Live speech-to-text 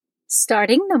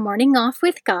Starting the morning off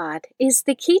with God is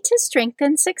the key to strength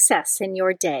and success in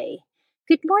your day.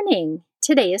 Good morning.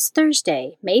 Today is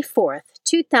Thursday, May 4th,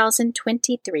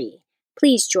 2023.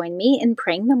 Please join me in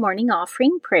praying the morning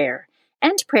offering prayer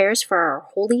and prayers for our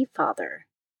Holy Father.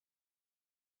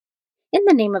 In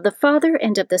the name of the Father,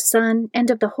 and of the Son, and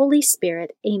of the Holy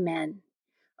Spirit, Amen.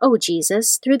 O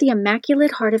Jesus, through the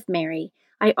Immaculate Heart of Mary,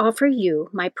 I offer you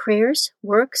my prayers,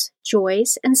 works,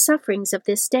 joys, and sufferings of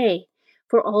this day,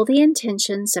 for all the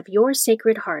intentions of your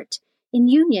Sacred Heart, in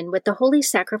union with the holy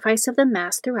sacrifice of the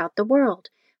Mass throughout the world,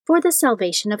 for the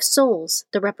salvation of souls,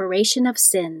 the reparation of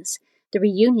sins, the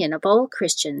reunion of all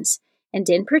Christians, and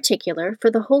in particular for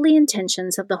the holy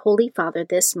intentions of the Holy Father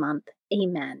this month.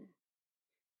 Amen.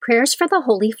 Prayers for the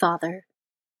Holy Father.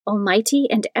 Almighty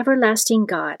and everlasting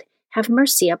God, have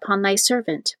mercy upon thy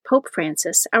servant, Pope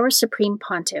Francis, our Supreme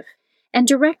Pontiff, and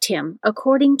direct him,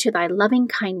 according to thy loving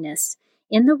kindness,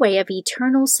 in the way of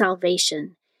eternal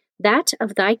salvation, that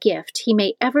of thy gift he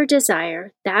may ever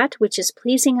desire that which is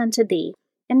pleasing unto thee,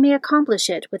 and may accomplish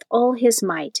it with all his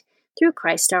might, through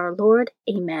Christ our Lord.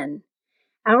 Amen.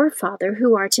 Our Father,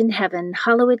 who art in heaven,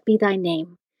 hallowed be thy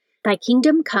name. Thy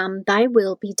kingdom come, thy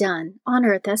will be done, on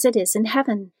earth as it is in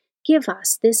heaven. Give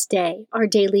us this day our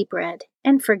daily bread,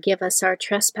 and forgive us our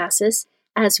trespasses,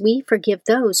 as we forgive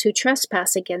those who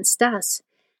trespass against us.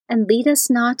 And lead us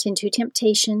not into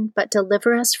temptation, but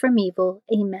deliver us from evil.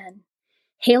 Amen.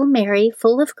 Hail Mary,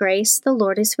 full of grace, the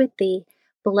Lord is with thee.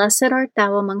 Blessed art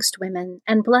thou amongst women,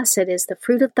 and blessed is the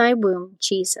fruit of thy womb,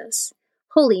 Jesus.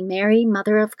 Holy Mary,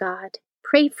 Mother of God,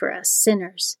 pray for us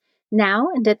sinners, now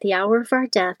and at the hour of our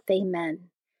death. Amen.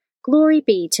 Glory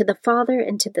be to the Father,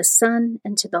 and to the Son,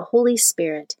 and to the Holy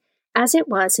Spirit, as it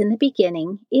was in the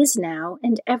beginning, is now,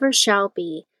 and ever shall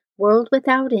be, world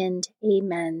without end.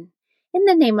 Amen. In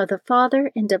the name of the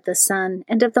Father, and of the Son,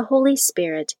 and of the Holy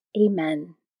Spirit.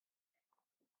 Amen.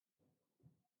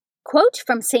 Quote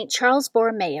from St. Charles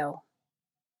Borromeo.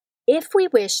 If we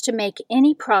wish to make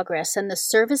any progress in the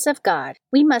service of God,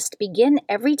 we must begin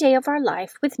every day of our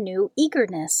life with new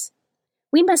eagerness.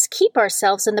 We must keep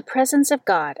ourselves in the presence of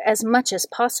God as much as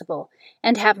possible,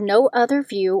 and have no other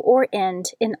view or end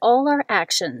in all our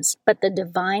actions but the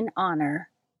divine honor.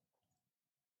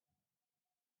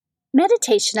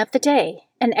 Meditation of the Day,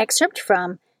 an excerpt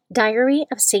from Diary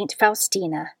of St.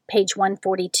 Faustina, page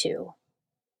 142.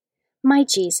 My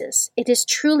Jesus, it is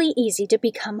truly easy to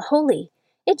become holy.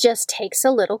 It just takes a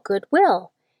little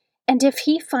goodwill. And if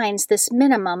he finds this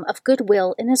minimum of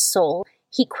goodwill in his soul,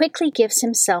 he quickly gives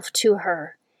himself to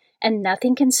her. And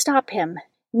nothing can stop him,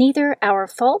 neither our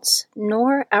faults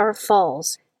nor our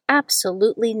falls,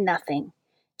 absolutely nothing.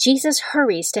 Jesus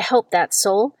hurries to help that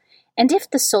soul, and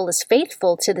if the soul is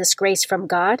faithful to this grace from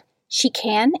God, she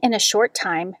can, in a short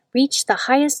time, reach the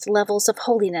highest levels of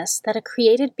holiness that a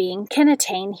created being can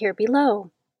attain here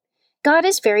below. God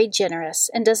is very generous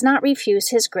and does not refuse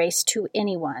his grace to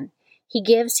anyone. He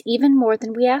gives even more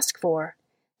than we ask for.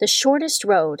 The shortest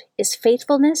road is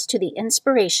faithfulness to the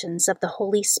inspirations of the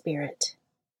Holy Spirit.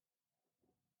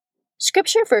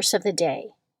 Scripture verse of the day.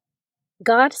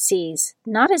 God sees,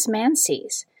 not as man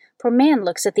sees, for man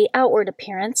looks at the outward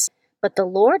appearance, but the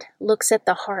Lord looks at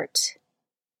the heart.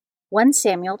 1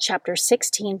 Samuel chapter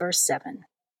 16, verse 7.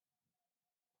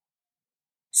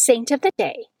 Saint of the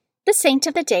Day. The saint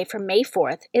of the day for May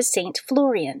 4th is Saint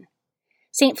Florian.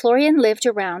 Saint Florian lived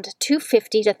around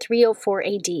 250 to 304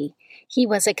 AD. He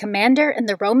was a commander in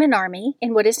the Roman army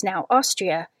in what is now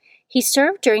Austria. He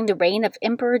served during the reign of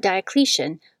Emperor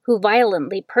Diocletian, who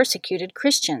violently persecuted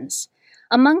Christians.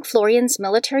 Among Florian's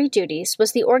military duties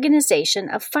was the organization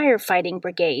of firefighting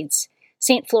brigades.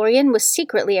 Saint Florian was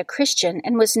secretly a Christian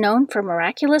and was known for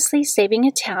miraculously saving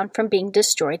a town from being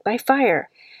destroyed by fire.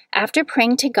 After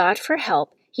praying to God for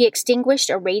help, he extinguished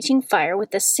a raging fire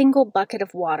with a single bucket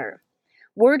of water.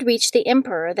 Word reached the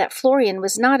emperor that Florian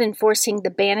was not enforcing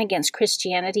the ban against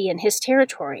Christianity in his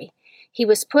territory. He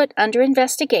was put under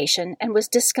investigation and was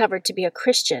discovered to be a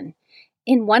Christian.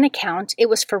 In one account, it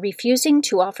was for refusing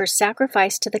to offer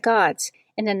sacrifice to the gods,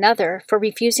 in another, for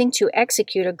refusing to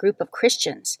execute a group of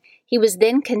Christians. He was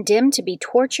then condemned to be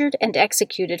tortured and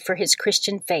executed for his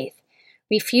Christian faith.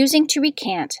 Refusing to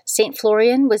recant, St.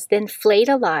 Florian was then flayed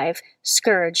alive,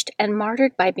 scourged, and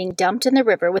martyred by being dumped in the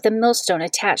river with a millstone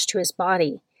attached to his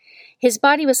body. His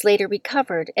body was later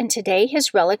recovered, and today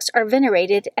his relics are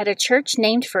venerated at a church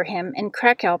named for him in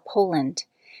Krakow, Poland.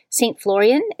 St.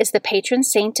 Florian is the patron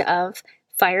saint of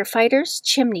firefighters,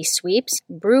 chimney sweeps,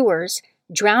 brewers,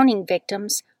 drowning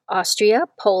victims, Austria,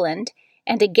 Poland,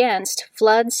 and against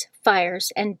floods,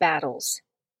 fires, and battles.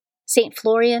 St.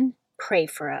 Florian, pray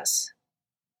for us.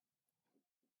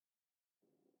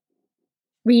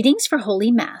 Readings for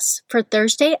Holy Mass for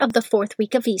Thursday of the fourth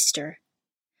week of Easter.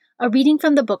 A reading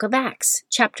from the book of Acts,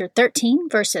 chapter 13,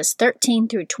 verses 13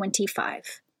 through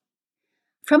 25.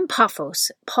 From Paphos,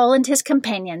 Paul and his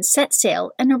companions set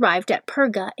sail and arrived at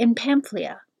Perga in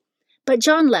Pamphylia. But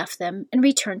John left them and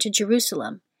returned to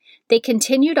Jerusalem. They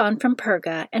continued on from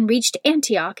Perga and reached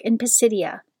Antioch in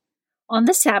Pisidia. On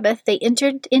the Sabbath, they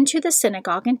entered into the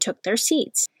synagogue and took their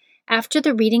seats. After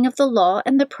the reading of the law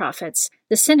and the prophets,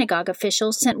 the synagogue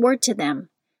officials sent word to them,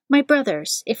 "My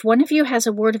brothers, if one of you has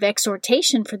a word of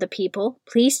exhortation for the people,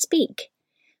 please speak."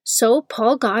 So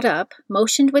Paul got up,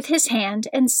 motioned with his hand,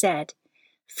 and said,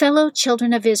 "Fellow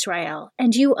children of Israel,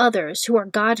 and you others who are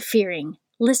God-fearing,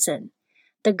 listen.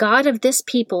 The God of this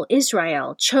people,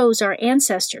 Israel, chose our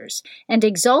ancestors and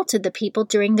exalted the people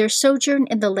during their sojourn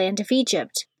in the land of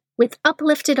Egypt. With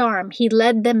uplifted arm he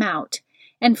led them out,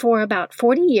 and for about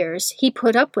 40 years he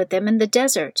put up with them in the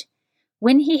desert.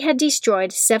 When he had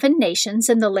destroyed 7 nations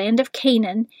in the land of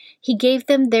Canaan, he gave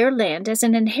them their land as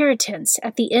an inheritance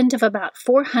at the end of about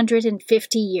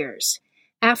 450 years.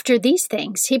 After these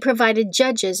things he provided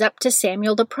judges up to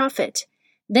Samuel the prophet.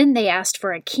 Then they asked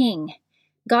for a king.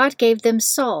 God gave them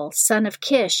Saul, son of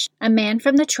Kish, a man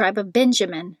from the tribe of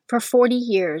Benjamin, for 40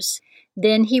 years.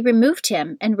 Then he removed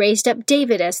him and raised up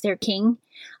David as their king.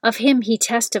 Of him he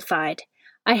testified,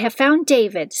 'I have found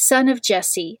David, son of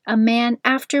Jesse, a man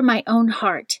after my own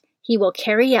heart. He will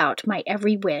carry out my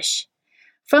every wish.'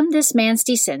 From this man's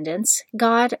descendants,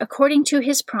 God, according to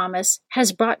his promise,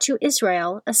 has brought to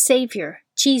Israel a Savior,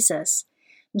 Jesus.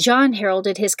 John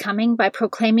heralded his coming by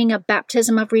proclaiming a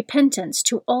baptism of repentance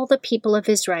to all the people of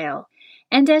Israel.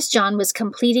 And as John was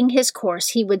completing his course,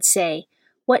 he would say,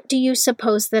 'What do you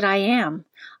suppose that I am?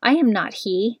 I am not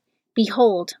he.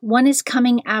 Behold, one is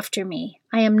coming after me.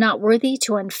 I am not worthy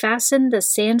to unfasten the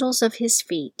sandals of his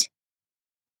feet.'"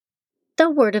 The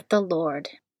Word of the Lord.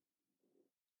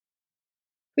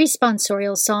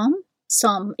 Responsorial Psalm,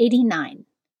 Psalm 89.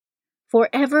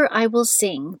 Forever I will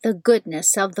sing the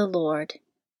goodness of the Lord.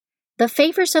 The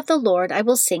favors of the Lord I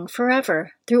will sing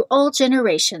forever. Through all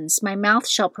generations my mouth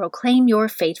shall proclaim your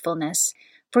faithfulness.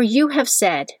 For you have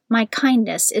said, "My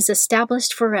kindness is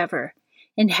established forever."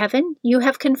 In heaven you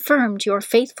have confirmed your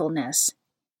faithfulness.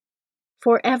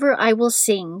 Forever I will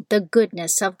sing the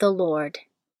goodness of the Lord.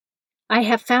 I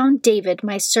have found David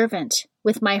my servant.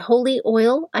 With my holy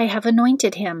oil I have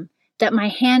anointed him, that my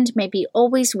hand may be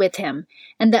always with him,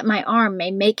 and that my arm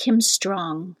may make him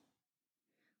strong.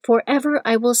 Forever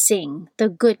I will sing the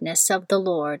goodness of the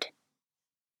Lord.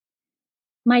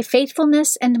 My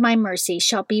faithfulness and my mercy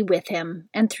shall be with him,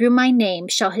 and through my name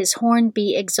shall his horn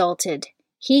be exalted.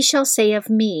 He shall say of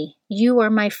me, "You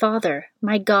are my Father,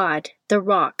 my God, the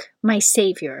rock, my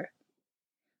Savior."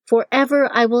 Forever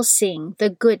I will sing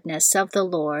the goodness of the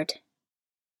Lord.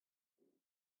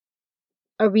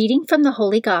 A reading from the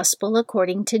Holy Gospel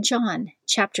according to John,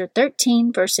 chapter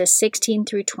 13, verses 16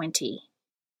 through 20.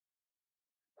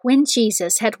 When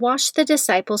Jesus had washed the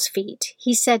disciples' feet,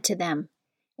 he said to them,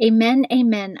 "Amen,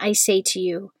 amen, I say to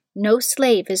you, no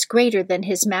slave is greater than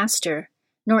his master,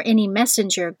 nor any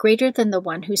messenger greater than the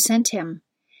one who sent him.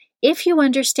 If you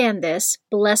understand this,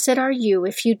 blessed are you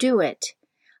if you do it.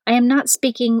 I am not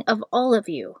speaking of all of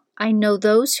you. I know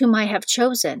those whom I have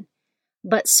chosen.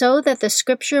 But so that the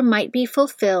scripture might be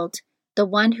fulfilled, the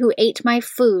one who ate my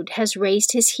food has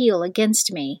raised his heel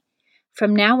against me.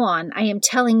 From now on, I am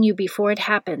telling you before it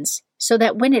happens, so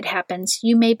that when it happens,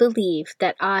 you may believe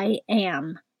that I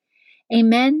am.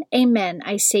 Amen, amen,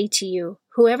 I say to you,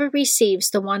 whoever receives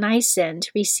the one I send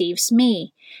receives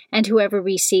me, and whoever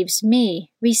receives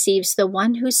me receives the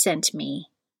one who sent me."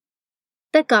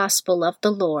 The Gospel of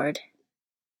the Lord.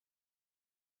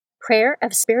 Prayer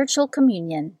of Spiritual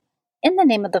Communion. In the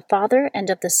name of the Father, and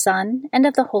of the Son, and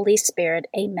of the Holy Spirit,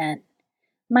 amen.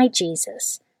 My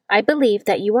Jesus, I believe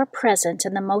that you are present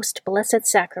in the most blessed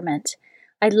sacrament.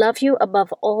 I love you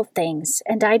above all things,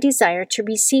 and I desire to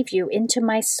receive you into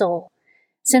my soul.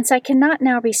 Since I cannot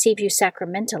now receive you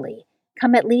sacramentally,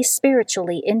 come at least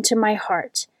spiritually into my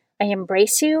heart. I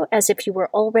embrace you as if you were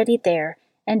already there,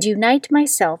 and unite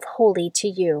myself wholly to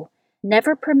you.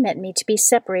 Never permit me to be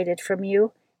separated from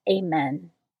you.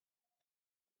 Amen.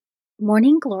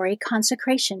 Morning Glory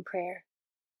Consecration Prayer.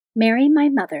 Mary, my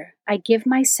Mother, I give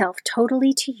myself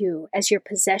totally to you as your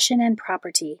possession and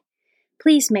property.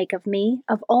 Please make of me,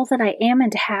 of all that I am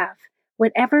and have,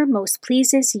 whatever most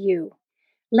pleases you.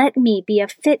 Let me be a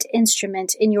fit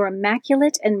instrument in your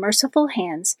immaculate and merciful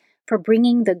hands for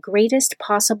bringing the greatest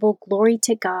possible glory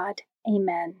to God.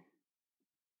 Amen.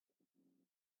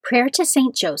 Prayer to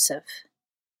Saint Joseph.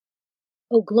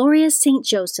 O glorious Saint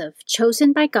Joseph,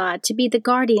 chosen by God to be the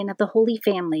guardian of the Holy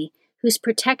Family, whose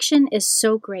protection is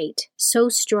so great, so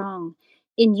strong,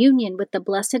 in union with the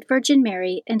Blessed Virgin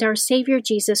Mary and our Savior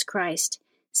Jesus Christ,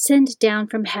 send down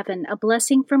from heaven a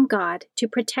blessing from God to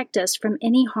protect us from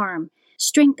any harm,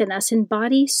 strengthen us in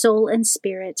body, soul, and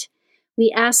spirit.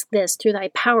 We ask this through thy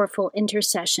powerful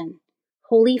intercession.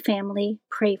 Holy Family,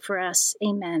 pray for us.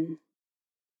 Amen.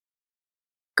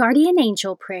 Guardian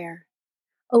Angel Prayer.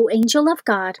 O angel of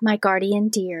God, my guardian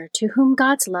dear, to whom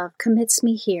God's love commits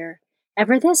me here,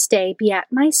 ever this day be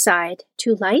at my side,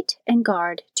 to light and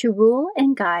guard, to rule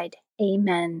and guide.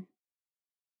 Amen.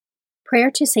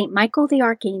 Prayer to Saint Michael the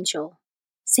Archangel.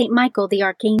 Saint Michael the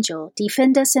Archangel,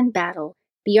 defend us in battle,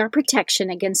 be our protection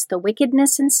against the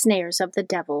wickedness and snares of the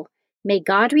devil. May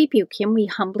God rebuke him, we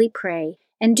humbly pray,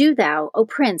 and do thou, O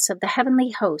Prince of the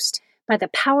heavenly host, by the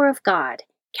power of God,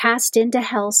 cast into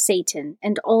hell Satan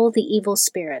and all the evil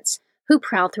spirits who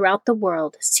prowl throughout the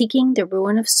world, seeking the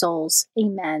ruin of souls.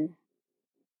 Amen.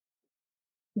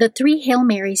 The Three Hail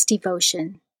Marys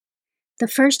Devotion. The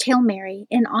first Hail Mary,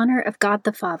 in honor of God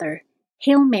the Father.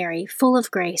 Hail Mary, full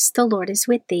of grace, the Lord is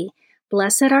with thee.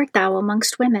 Blessed art thou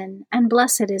amongst women, and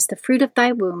blessed is the fruit of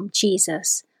thy womb,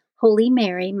 Jesus. Holy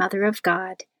Mary, Mother of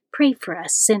God, pray for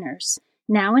us sinners,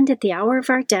 now and at the hour of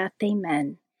our death.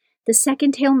 Amen. The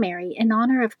second Hail Mary, in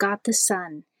honor of God the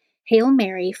Son. Hail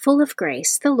Mary, full of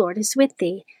grace, the Lord is with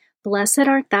thee. Blessed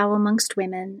art thou amongst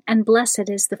women, and blessed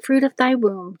is the fruit of thy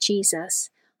womb, Jesus.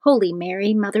 Holy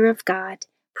Mary, Mother of God,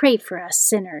 pray for us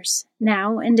sinners,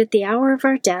 now and at the hour of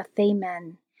our death.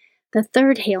 Amen. The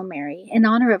third Hail Mary, in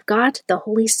honor of God the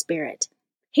Holy Spirit.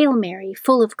 Hail Mary,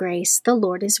 full of grace, the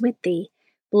Lord is with thee.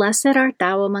 Blessed art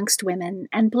thou amongst women,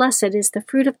 and blessed is the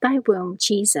fruit of thy womb,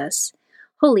 Jesus.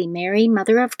 Holy Mary,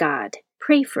 Mother of God,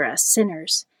 pray for us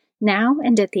sinners, now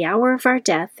and at the hour of our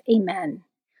death. Amen.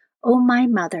 O my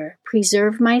Mother,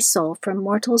 preserve my soul from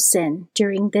mortal sin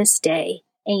during this day.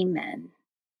 Amen.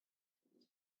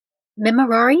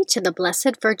 Memorare to the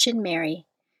Blessed Virgin Mary.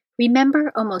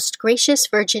 Remember, O most gracious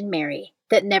Virgin Mary,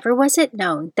 that never was it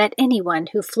known that anyone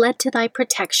who fled to thy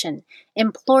protection,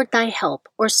 implored thy help,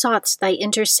 or sought thy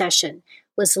intercession,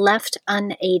 was left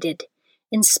unaided.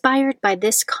 Inspired by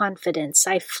this confidence,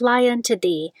 I fly unto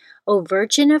thee, O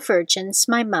Virgin of Virgins,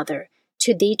 my Mother.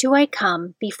 To thee do I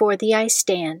come, before thee I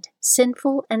stand,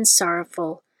 sinful and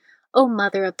sorrowful. O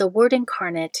Mother of the Word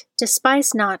incarnate,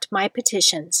 despise not my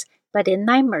petitions, but in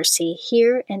thy mercy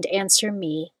hear and answer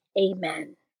me.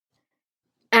 Amen.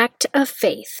 Act of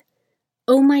Faith.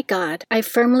 O my God, I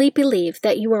firmly believe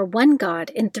that you are one God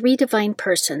in three divine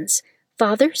persons,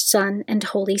 Father, Son, and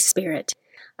Holy Spirit.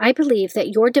 I believe that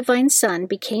your divine Son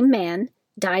became man,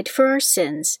 died for our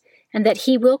sins, and that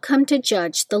he will come to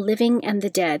judge the living and the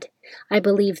dead. I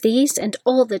believe these and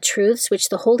all the truths which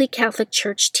the Holy Catholic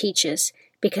Church teaches,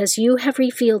 because you have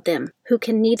revealed them, who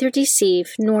can neither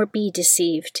deceive nor be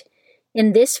deceived.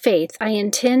 In this faith I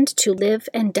intend to live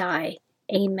and die.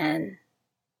 Amen.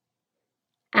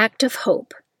 Act of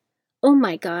Hope. O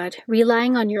my God,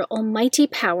 relying on your almighty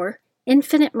power,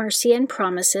 infinite mercy, and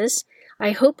promises,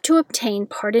 I hope to obtain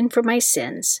pardon for my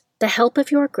sins, the help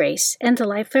of your grace, and the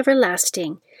life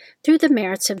everlasting, through the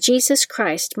merits of Jesus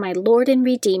Christ, my Lord and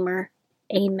Redeemer.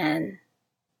 Amen.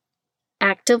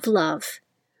 Act of Love.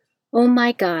 O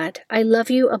my God, I love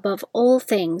you above all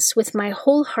things with my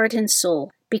whole heart and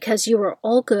soul, because you are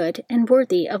all good and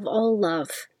worthy of all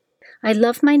love. I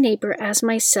love my neighbor as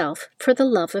myself for the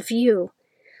love of you.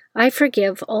 I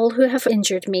forgive all who have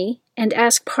injured me, and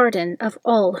ask pardon of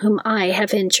all whom I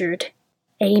have injured.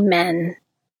 Amen.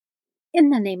 In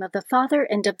the name of the Father,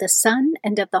 and of the Son,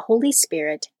 and of the Holy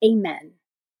Spirit. Amen.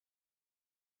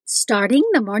 Starting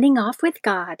the morning off with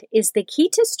God is the key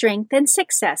to strength and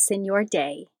success in your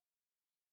day.